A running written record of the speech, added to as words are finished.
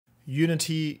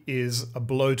Unity is a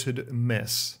bloated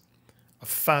mess, a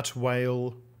fat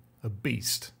whale, a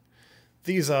beast.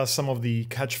 These are some of the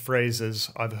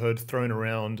catchphrases I've heard thrown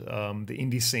around the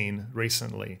indie scene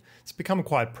recently. It's become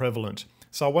quite prevalent.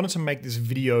 So I wanted to make this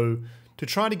video to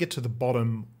try to get to the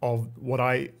bottom of what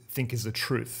I think is the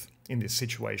truth in this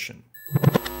situation.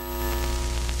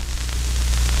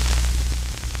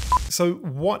 So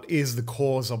what is the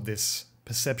cause of this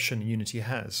perception Unity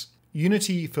has?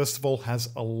 Unity, first of all, has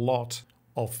a lot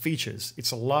of features.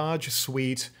 It's a large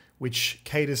suite which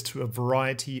caters to a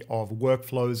variety of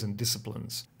workflows and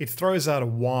disciplines. It throws out a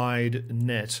wide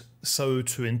net so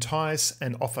to entice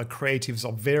and offer creatives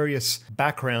of various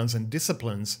backgrounds and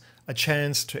disciplines a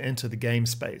chance to enter the game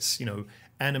space. You know,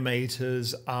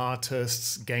 animators,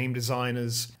 artists, game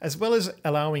designers, as well as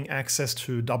allowing access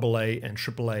to AA and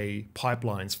AAA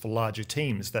pipelines for larger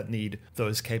teams that need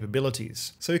those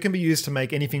capabilities. So it can be used to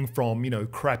make anything from,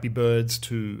 Crappy Birds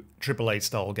to AAA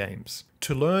style games.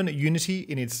 To learn Unity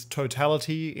in its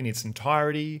totality, in its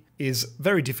entirety, is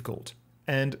very difficult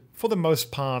and for the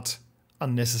most part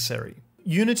unnecessary.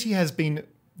 Unity has been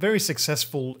very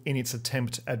successful in its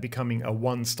attempt at becoming a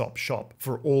one-stop shop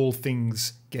for all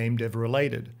things game dev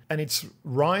related. And its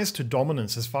rise to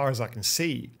dominance, as far as I can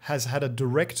see, has had a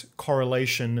direct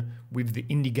correlation with the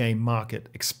indie game market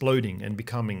exploding and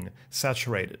becoming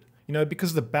saturated.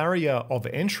 Because the barrier of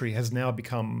entry has now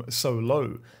become so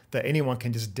low that anyone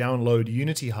can just download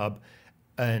Unity Hub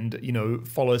and,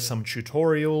 follow some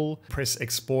tutorial, press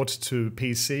export to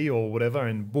PC or whatever,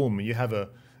 and boom, you have a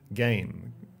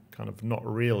game. Kind of not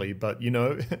really, but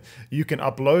you can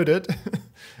upload it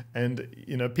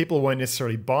and people won't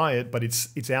necessarily buy it, but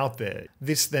it's out there.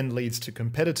 This then leads to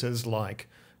competitors like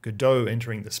Godot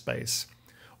entering the space,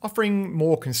 offering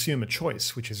more consumer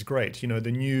choice, which is great,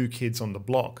 the new kids on the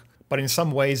block. But in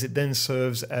some ways it then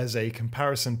serves as a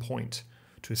comparison point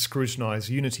to scrutinize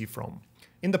Unity from.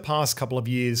 In the past couple of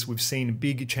years, we've seen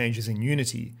big changes in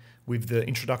Unity with the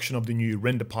introduction of the new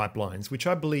render pipelines, which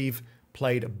I believe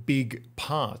played a big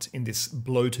part in this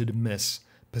bloated mess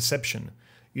perception.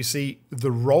 You see, the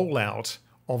rollout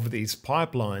of these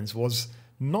pipelines was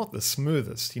not the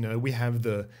smoothest. We have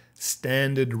the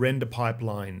standard render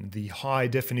pipeline, the high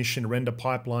definition render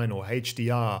pipeline or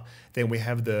HDR. Then we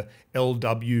have the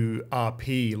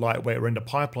LWRP, lightweight render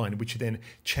pipeline, which then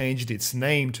changed its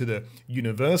name to the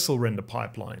universal render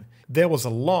pipeline. There was a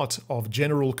lot of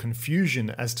general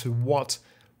confusion as to what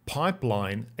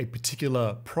pipeline a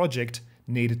particular project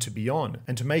needed to be on.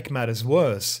 And to make matters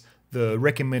worse, the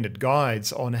recommended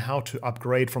guides on how to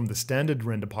upgrade from the standard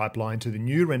render pipeline to the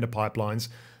new render pipelines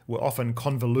were often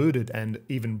convoluted and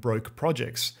even broke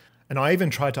projects. And I even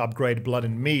tried to upgrade Blood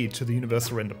and Mead to the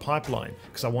universal render pipeline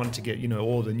because I wanted to get,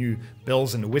 all the new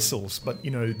bells and whistles. But,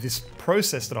 this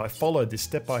process that I followed, this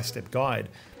step-by-step guide,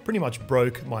 pretty much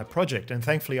broke my project. And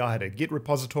thankfully I had a Git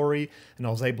repository and I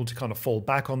was able to kind of fall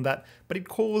back on that, but it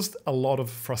caused a lot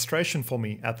of frustration for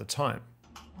me at the time.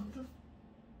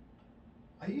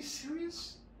 Are you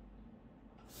serious?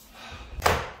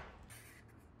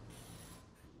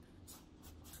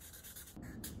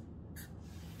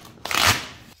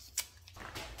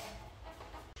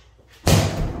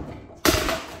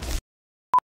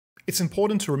 It's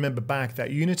important to remember back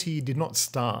that Unity did not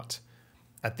start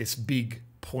at this big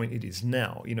point it is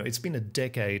now. It's been a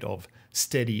decade of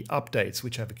steady updates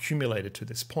which have accumulated to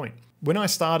this point. When I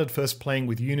started first playing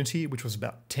with Unity, which was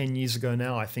about 10 years ago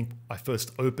now, I think I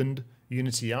first opened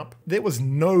Unity up, there was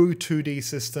no 2D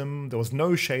system, there was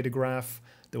no shader graph,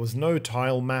 there was no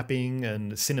tile mapping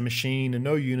and Cinemachine and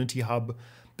no Unity Hub,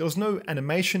 there was no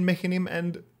animation mechanism,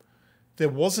 and there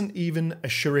wasn't even a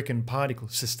shuriken particle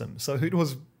system. So it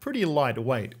was pretty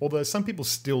lightweight, although some people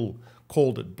still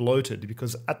called it bloated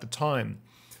because at the time,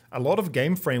 a lot of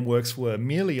game frameworks were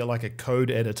merely like a code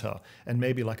editor and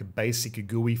maybe like a basic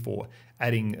GUI for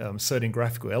adding certain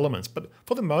graphical elements. But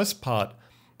for the most part,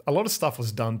 a lot of stuff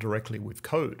was done directly with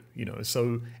code,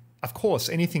 So of course,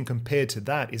 anything compared to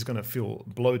that is going to feel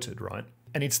bloated, right?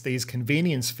 And it's these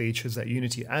convenience features that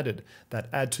Unity added that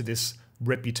add to this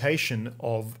reputation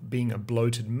of being a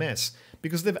bloated mess,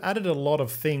 because they've added a lot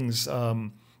of things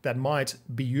that might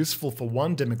be useful for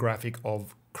one demographic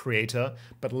of creator,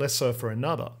 but less so for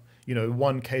another.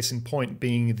 One case in point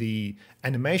being the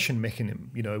animation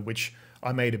mechanism, which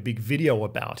I made a big video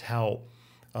about how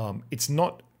it's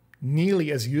not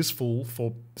nearly as useful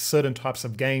for certain types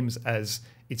of games as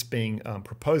it's being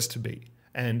proposed to be.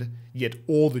 And yet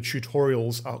all the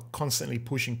tutorials are constantly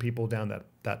pushing people down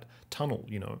that tunnel,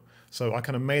 So I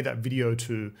kind of made that video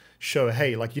to show,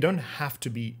 hey, like you don't have to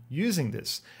be using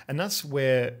this. And that's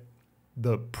where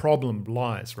the problem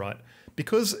lies, right?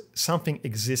 Because something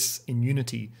exists in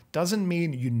Unity doesn't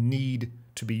mean you need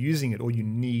to be using it or you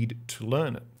need to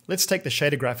learn it. Let's take the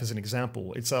shader graph as an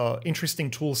example. It's an interesting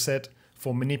tool set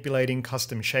for manipulating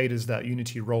custom shaders that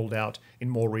Unity rolled out in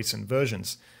more recent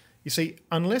versions. You see,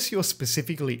 unless you're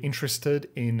specifically interested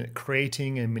in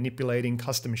creating and manipulating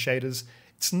custom shaders,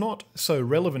 it's not so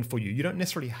relevant for you. You don't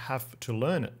necessarily have to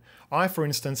learn it. I, for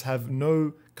instance, have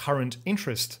no current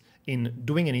interest in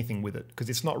doing anything with it because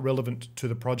it's not relevant to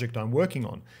the project I'm working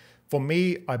on. For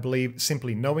me, I believe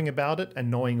simply knowing about it and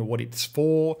knowing what it's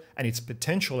for and its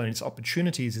potential and its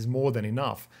opportunities is more than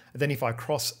enough. Then if I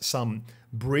cross some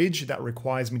bridge that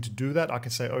requires me to do that, I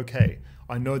can say, okay,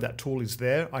 I know that tool is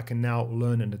there. I can now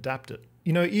learn and adapt it.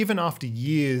 You know, even after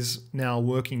years now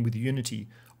working with Unity,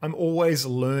 I'm always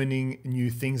learning new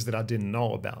things that I didn't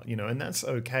know about, and that's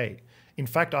okay. In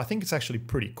fact, I think it's actually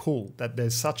pretty cool that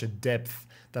there's such a depth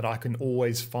that I can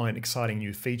always find exciting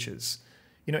new features.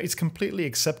 It's completely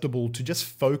acceptable to just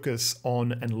focus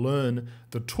on and learn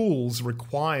the tools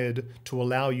required to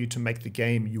allow you to make the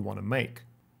game you want to make.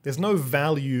 There's no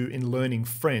value in learning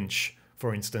French,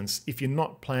 for instance, if you're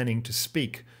not planning to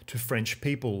speak to French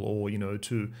people or,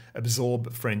 to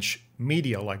absorb French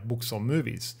media like books or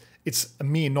movies. It's a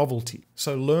mere novelty.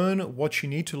 So learn what you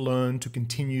need to learn to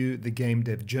continue the game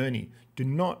dev journey. Do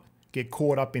not get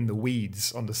caught up in the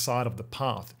weeds on the side of the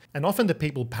path. And often the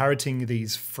people parroting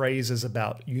these phrases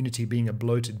about Unity being a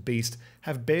bloated beast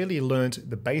have barely learned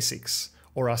the basics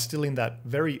or are still in that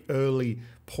very early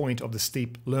point of the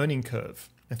steep learning curve.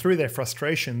 And through their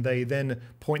frustration, they then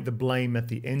point the blame at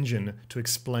the engine to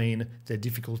explain their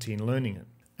difficulty in learning it.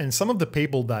 And some of the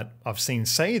people that I've seen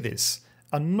say this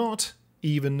are not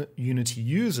even Unity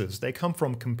users. They come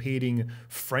from competing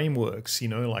frameworks,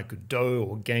 like Godot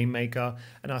or GameMaker,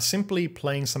 and are simply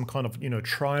playing some kind of,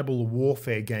 tribal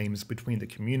warfare games between the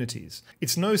communities.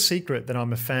 It's no secret that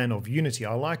I'm a fan of Unity.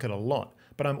 I like it a lot,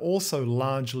 but I'm also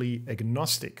largely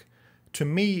agnostic. To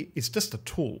me, it's just a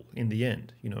tool in the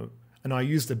end, and I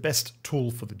use the best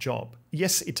tool for the job.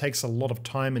 Yes, it takes a lot of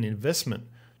time and investment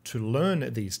to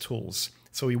learn these tools,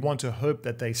 so we want to hope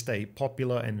that they stay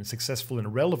popular and successful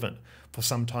and relevant for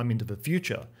some time into the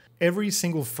future. Every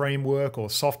single framework or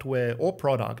software or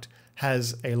product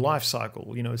has a life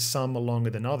cycle, some are longer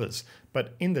than others.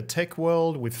 But in the tech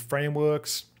world with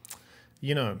frameworks,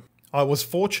 I was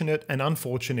fortunate and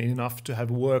unfortunate enough to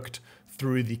have worked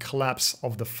through the collapse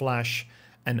of the Flash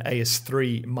and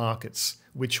AS3 markets,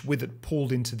 which with it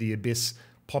pulled into the abyss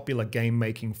popular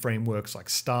game-making frameworks like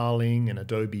Starling and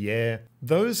Adobe Air.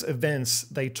 Those events,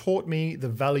 they taught me the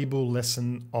valuable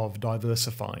lesson of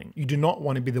diversifying. You do not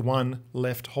want to be the one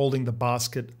left holding the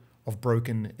basket of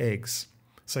broken eggs.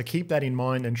 So keep that in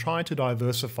mind and try to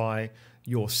diversify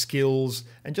your skills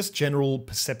and just general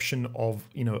perception of,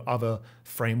 other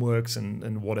frameworks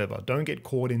and whatever. Don't get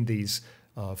caught in these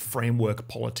framework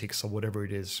politics or whatever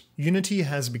it is. Unity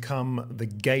has become the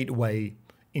gateway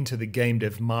into the game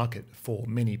dev market for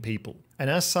many people. And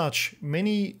as such,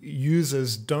 many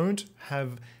users don't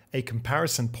have a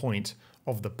comparison point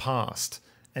of the past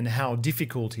and how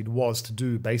difficult it was to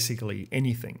do basically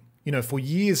anything. For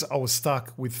years I was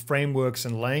stuck with frameworks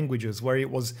and languages where it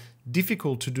was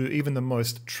difficult to do even the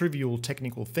most trivial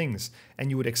technical things, and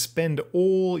you would expend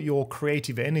all your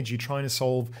creative energy trying to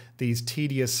solve these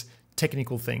tedious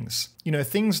technical things.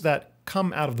 Things that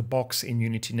come out of the box in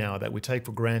Unity now that we take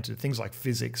for granted, things like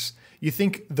physics. You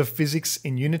think the physics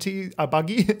in Unity are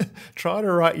buggy? Try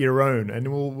to write your own and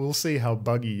we'll see how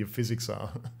buggy your physics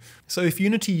are. So if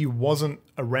Unity wasn't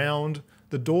around,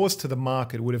 the doors to the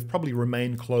market would have probably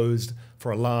remained closed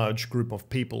for a large group of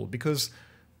people because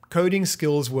coding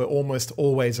skills were almost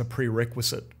always a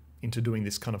prerequisite into doing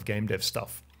this kind of game dev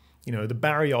stuff. The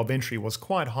barrier of entry was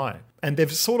quite high, and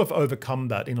they've sort of overcome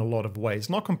that in a lot of ways.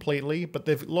 Not completely, but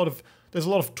there's a lot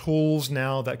of tools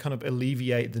now that kind of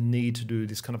alleviate the need to do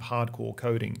this kind of hardcore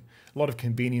coding. A lot of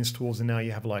convenience tools, and now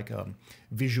you have like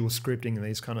visual scripting and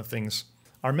these kind of things.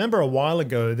 I remember a while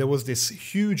ago, there was this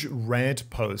huge rant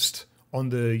post on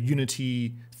the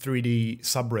Unity 3D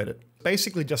subreddit.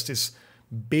 Basically just this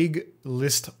big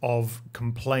list of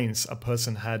complaints a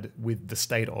person had with the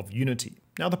state of Unity.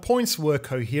 Now the points were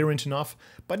coherent enough,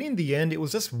 but in the end it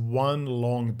was just one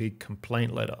long big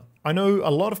complaint letter. I know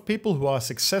a lot of people who are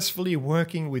successfully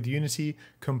working with Unity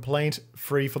complaint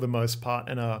free for the most part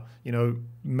and are,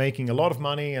 making a lot of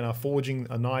money and are forging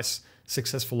a nice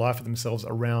successful life for themselves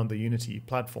around the Unity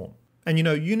platform. And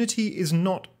Unity is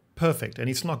not perfect, and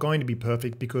it's not going to be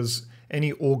perfect because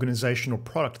any organization or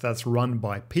product that's run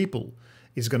by people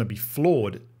is going to be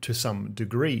flawed to some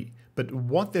degree. But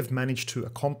what they've managed to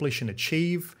accomplish and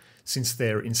achieve since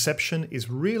their inception is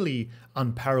really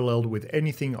unparalleled with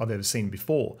anything I've ever seen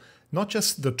before. Not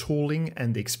just the tooling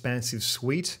and the expansive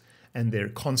suite and their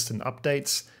constant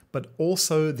updates, but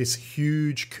also this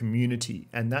huge community.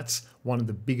 And that's one of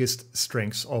the biggest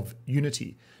strengths of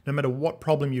Unity. No matter what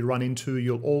problem you run into,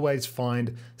 you'll always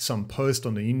find some post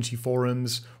on the Unity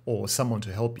forums or someone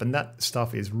to help you. And that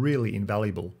stuff is really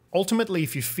invaluable. Ultimately,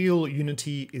 if you feel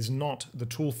Unity is not the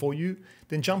tool for you,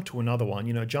 then jump to another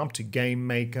one. Jump to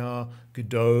GameMaker,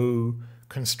 Godot,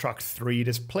 Construct 3.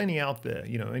 There's plenty out there,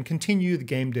 and continue the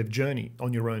game dev journey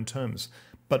on your own terms.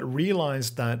 But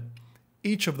realize that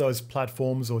each of those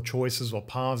platforms or choices or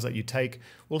paths that you take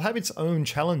will have its own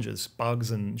challenges,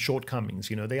 bugs and shortcomings.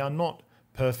 They are not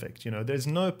perfect. There's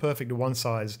no perfect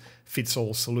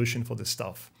one-size-fits-all solution for this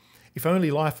stuff. If only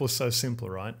life was so simple,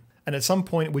 right? And at some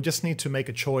point, we just need to make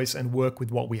a choice and work with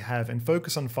what we have and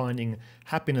focus on finding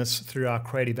happiness through our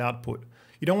creative output.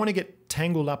 You don't want to get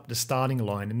tangled up at the starting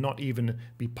line and not even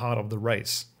be part of the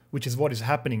race, which is what is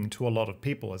happening to a lot of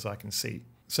people, as I can see.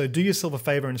 So do yourself a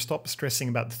favor and stop stressing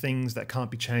about the things that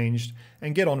can't be changed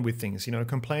and get on with things.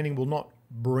 Complaining will not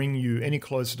bring you any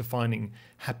closer to finding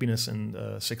happiness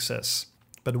and success.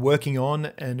 But working on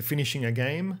and finishing a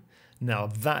game, now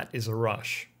that is a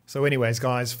rush. So anyways,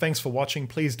 guys, thanks for watching.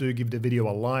 Please do give the video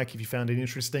a like if you found it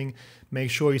interesting. Make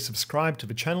sure you subscribe to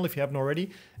the channel if you haven't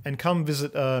already, and come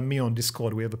visit me on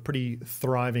Discord. We have a pretty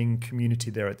thriving community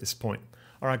there at this point.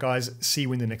 All right, guys, see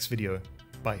you in the next video.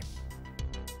 Bye.